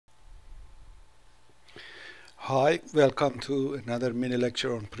Hi, welcome to another mini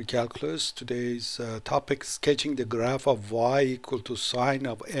lecture on pre-calculus. Today's topic, sketching the graph of y equal to sine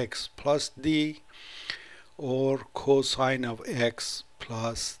of x plus d or cosine of x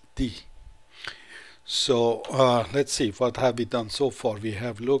plus d. So let's see, what have we done so far? We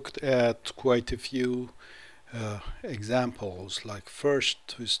have looked at quite a few examples. Like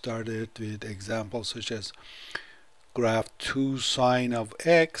first we started with examples such as graph 2 sine of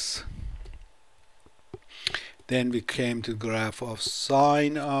x. Then we came to the graph of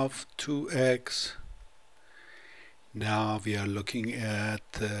sine of 2x. Now we are looking at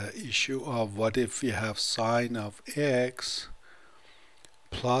the issue of what if we have sine of x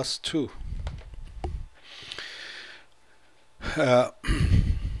plus 2.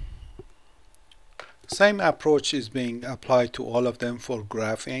 Same approach is being applied to all of them for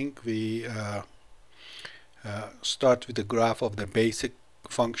graphing. We start with the graph of the basic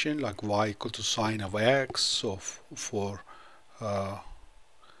function like y equal to sine of x. So for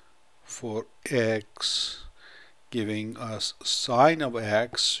x giving us sine of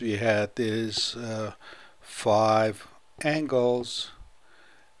x, we had these 5 angles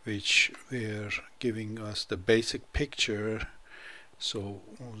which were giving us the basic picture. So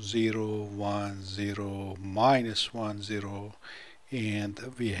 0, 1, 0, minus 1, 0,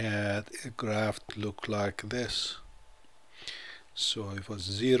 and we had a graph look like this. So it was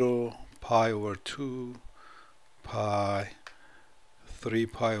 0, pi over 2, pi, 3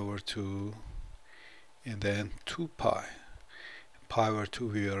 pi over 2, and then 2 pi. Pi over 2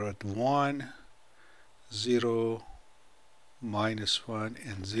 we are at 1, 0, minus 1,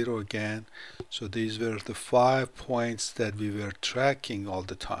 and 0 again. So these were the 5 points that we were tracking all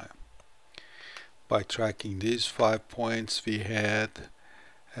the time. By tracking these 5 points, we had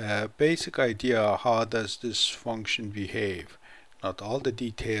a basic idea how does this function behave. Not all the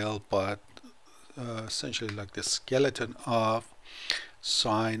detail, but essentially like the skeleton of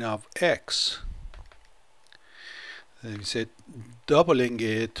sine of x. And we said doubling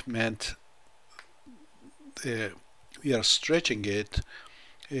it meant we are stretching it.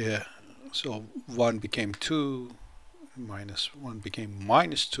 So 1 became 2, minus 1 became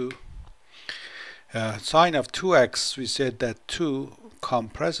minus 2. Sine of 2x, we said that 2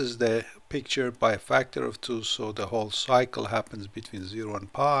 compresses the picture by a factor of 2, so the whole cycle happens between 0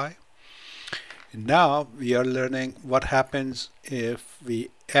 and pi. And now we are learning what happens if we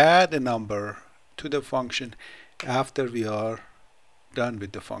add a number to the function after we are done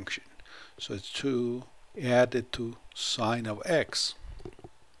with the function. So it's 2 added to sine of x.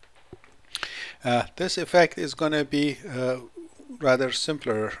 This effect is going to be rather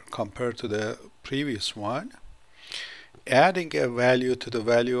simpler compared to the previous one. Adding a value to the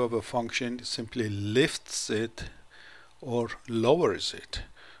value of a function simply lifts it or lowers it.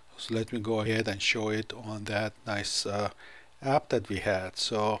 So let me go ahead and show it on that nice app that we had.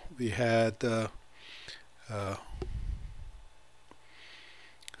 So we had so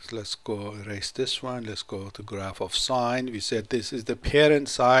let's go erase this one. Let's go to graph of sine. We said this is the parent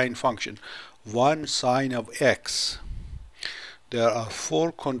sine function, 1 sine of x. There are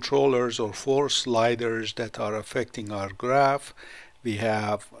 4 controllers or 4 sliders that are affecting our graph. We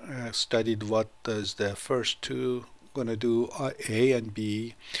have studied what does the first 2 going to do, A and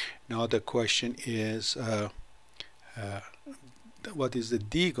B. Now the question is what is the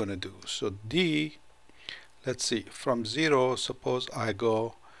D going to do? So D, let's see, from 0, suppose I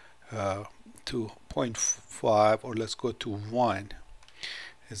go to 0.5, or let's go to 1.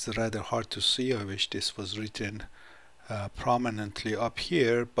 It's rather hard to see. I wish this was written prominently up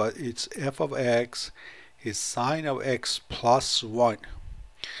here, but it's f of x is sine of x plus 1.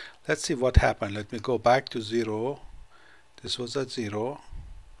 Let's see what happened. Let me go back to 0. This was at 0.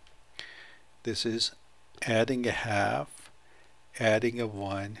 This is adding a half, adding a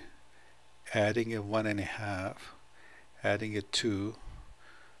 1, adding a 1.5, adding a 2,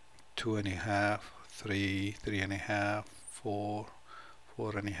 2.5, 3, 3.5, 4,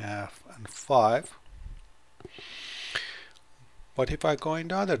 4.5, and 5. But if I go in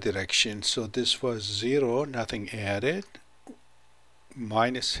the other direction, so this was 0, nothing added,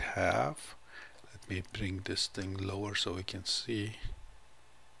 minus half. Let me bring this thing lower so we can see.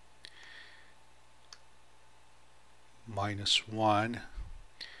 Minus 1,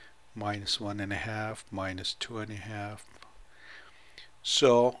 minus 1.5, minus 2.5.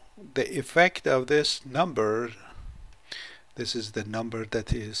 So the effect of this number, this is the number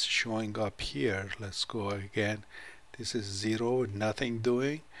that is showing up here. Let's go again. This is 0, nothing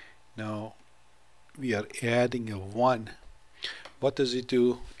doing. Now we are adding a 1. What does it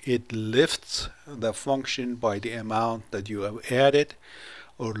do? It lifts the function by the amount that you have added.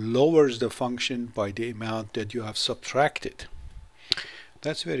 or lowers the function by the amount that you have subtracted.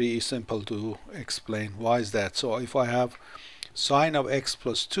 That's very simple to explain. Why is that? So if I have sine of x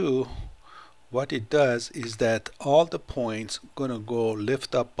plus 2, what it does is that all the points gonna go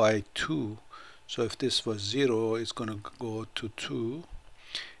lift up by 2. So if this was 0, it's gonna go to 2.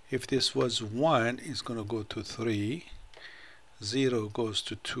 If this was 1, it's gonna go to 3. 0 goes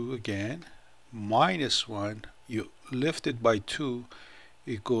to 2 again. Minus 1, you lift it by 2,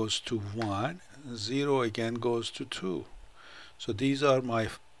 it goes to 1. 0 again goes to 2. So these are my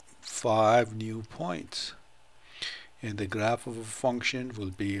 5 new points. And the graph of a function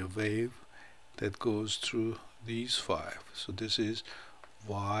will be a wave that goes through these 5. So this is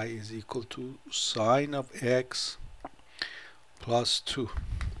y is equal to sine of x plus 2.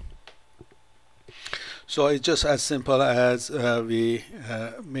 So it's just as simple as we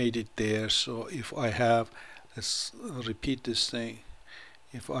made it there. So if I have, let's repeat this thing,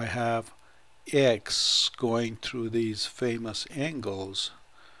 if I have x going through these famous angles,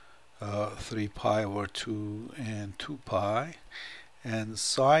 3 pi over 2 and 2 pi, and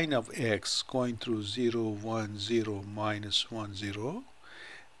sine of x going through 0, 1, 0, minus 1, 0,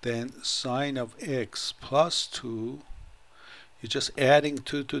 then sine of x plus 2, you're just adding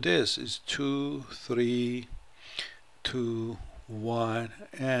 2 to this, is 2, 3, 2, 1,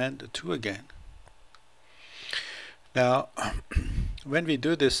 and 2 again. Now, when we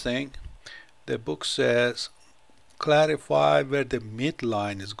do this thing, the book says clarify where the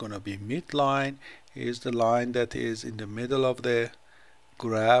midline is going to be. Midline is the line that is in the middle of the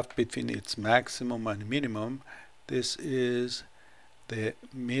graph between its maximum and minimum. This is the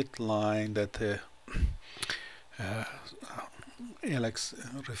midline that the Alex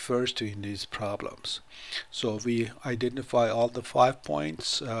refers to in these problems. So we identify all the 5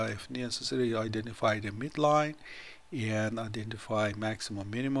 points, if necessary, identify the midline and identify maximum,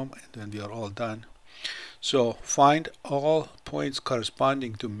 minimum, and then we are all done. So find all points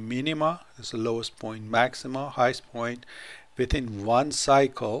corresponding to minima, that's the lowest point, maxima, highest point, within one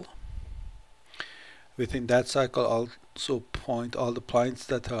cycle. Within that cycle, also point all the points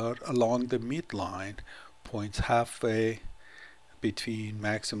that are along the midline, points halfway between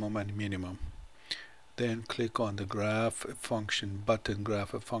maximum and minimum. Then click on the graph function button,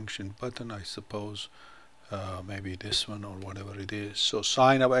 graph a function button, I suppose. Maybe this one or whatever it is. So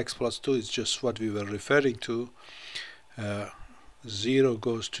sine of x plus 2 is just what we were referring to. 0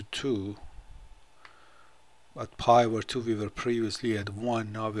 goes to 2. At pi over 2 we were previously at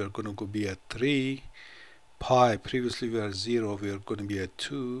 1. Now we are going to be at 3. Pi, previously we were at 0. We are going to be at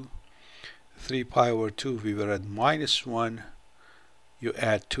 2. 3 pi over 2 we were at minus 1. You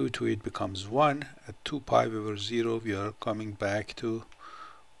add 2 to it, becomes 1. At 2 pi we were 0. We are coming back to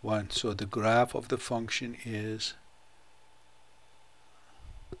 1. So the graph of the function is,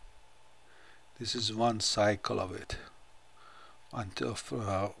 this is one cycle of it until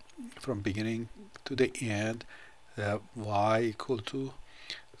from beginning to the end, y equal to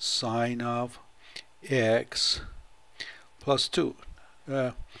sine of x plus 2.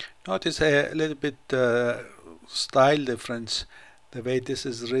 Notice a little bit style difference the way this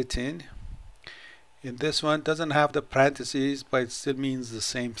is written. In this one, doesn't have the parentheses, but it still means the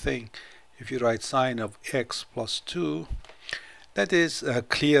same thing. If you write sine of x plus 2, that is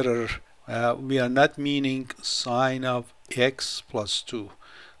clearer. We are not meaning sine of x plus 2.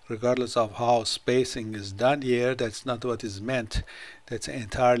 Regardless of how spacing is done here, that's not what is meant. That's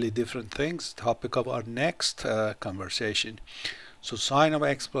entirely different things. Topic of our next conversation. So sine of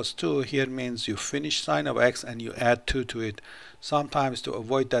x plus 2 here means you finish sine of x and you add 2 to it. Sometimes to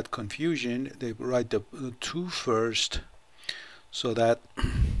avoid that confusion, they write the 2 first so that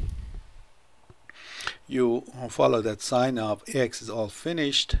you follow that sine of x is all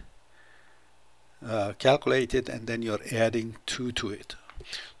finished, calculated, and then you're adding 2 to it.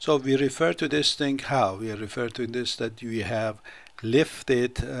 So we refer to this thing how? We refer to this that we have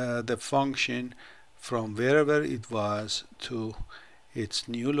lifted the function from wherever it was to its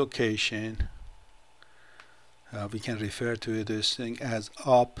new location. We can refer to this thing as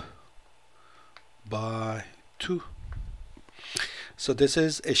up by 2. So this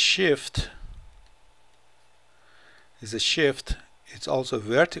is a shift. It's a shift. It's also a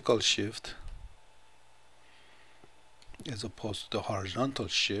vertical shift as opposed to the horizontal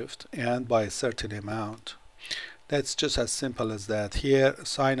shift, and by a certain amount. That's just as simple as that. Here,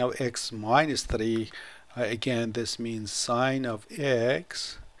 sine of x minus 3, again, this means sine of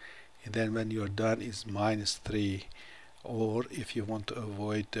x, and then when you're done is minus 3. Or if you want to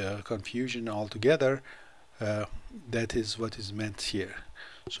avoid confusion altogether, that is what is meant here.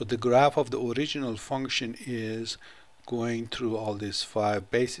 So the graph of the original function is going through all these 5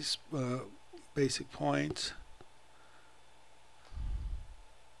 basic points.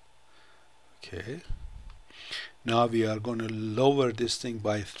 Okay, now we are going to lower this thing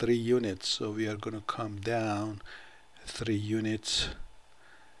by 3 units, so we are going to come down 3 units,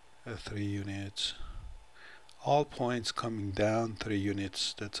 3 units, all points coming down 3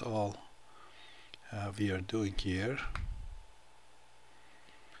 units. That's all we are doing here.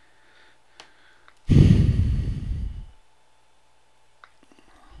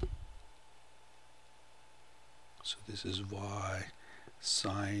 So this is y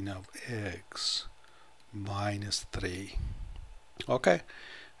sine of x minus 3. Okay,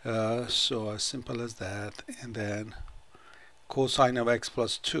 so as simple as that. And then cosine of x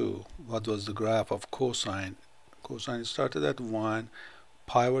plus 2. What was the graph of cosine? Cosine started at 1,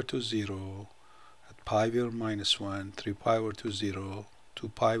 pi over to 0, at pi over minus 1, 3 pi over to 0, 2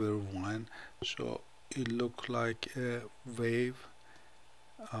 pi over 1. So it looked like a wave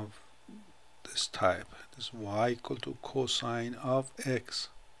of this type. This y equal to cosine of x.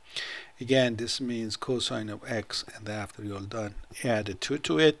 Again, this means cosine of x, and after you're done, add a 2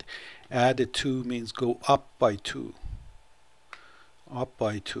 to it. Add a 2 means go up by 2. Up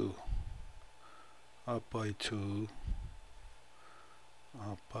by 2. Up by 2.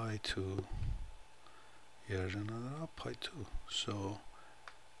 Up by 2. Here's another up by 2.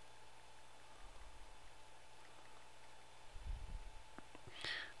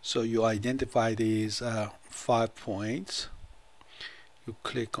 So you identify these 5 points. You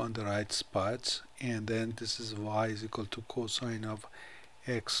click on the right spots, and then this is y is equal to cosine of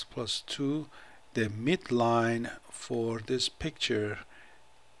x plus 2. The midline for this picture,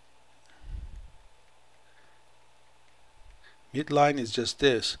 midline is just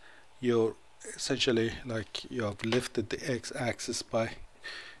this. You're essentially like you have lifted the x-axis by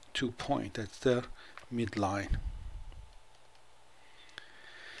 2 points. That's the midline.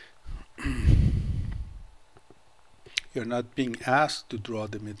 You're not being asked to draw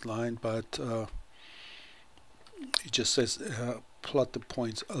the midline, but it just says plot the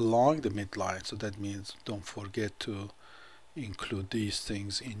points along the midline. So that means don't forget to include these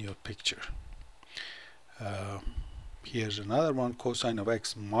things in your picture. Here's another one, cosine of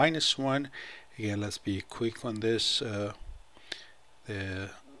x minus 1. Again, let's be quick on this.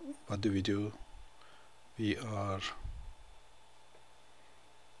 What do? We are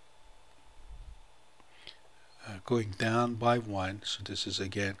going down by 1, so this is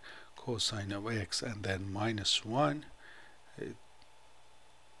again cosine of x and then minus 1.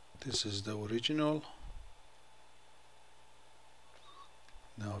 This is the original.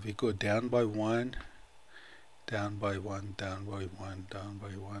 Now we go down by 1, down by 1, down by 1, down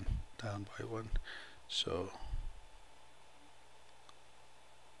by 1, down by 1. So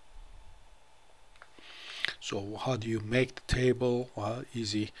how do you make the table? Well,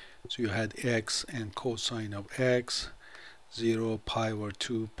 easy. So you had x and cosine of x, 0, pi over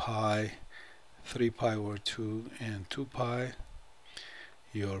 2 pi, 3 pi over 2, and 2 pi.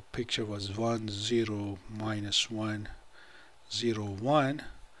 Your picture was 1, 0, minus 1, 0, 1.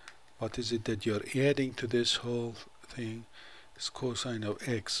 What is it that you're adding to this whole thing? It's cosine of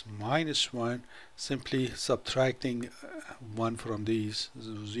x minus 1, simply subtracting 1 from these.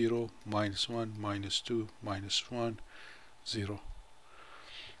 0, minus 1, minus 2, minus 1, 0.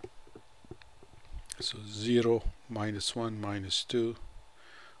 So 0, minus 1, minus 2,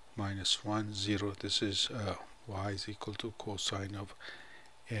 minus 1, 0. This is y is equal to cosine of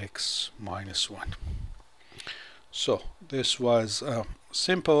x minus 1. So this was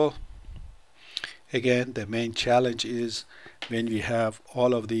simple. Again, the main challenge is when we have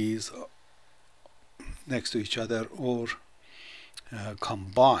all of these next to each other or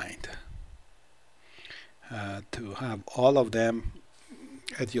combined, to have all of them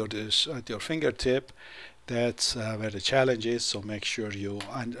at your fingertip. That's where the challenge is. So make sure you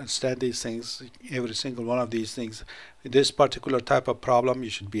understand these things, every single one of these things. This particular type of problem you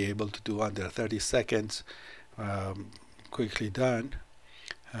should be able to do under 30 seconds, quickly done.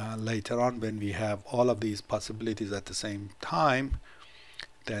 Later on, when we have all of these possibilities at the same time,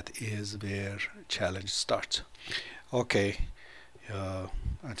 that is where challenge starts. Okay,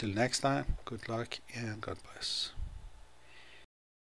 until next time, good luck and God bless.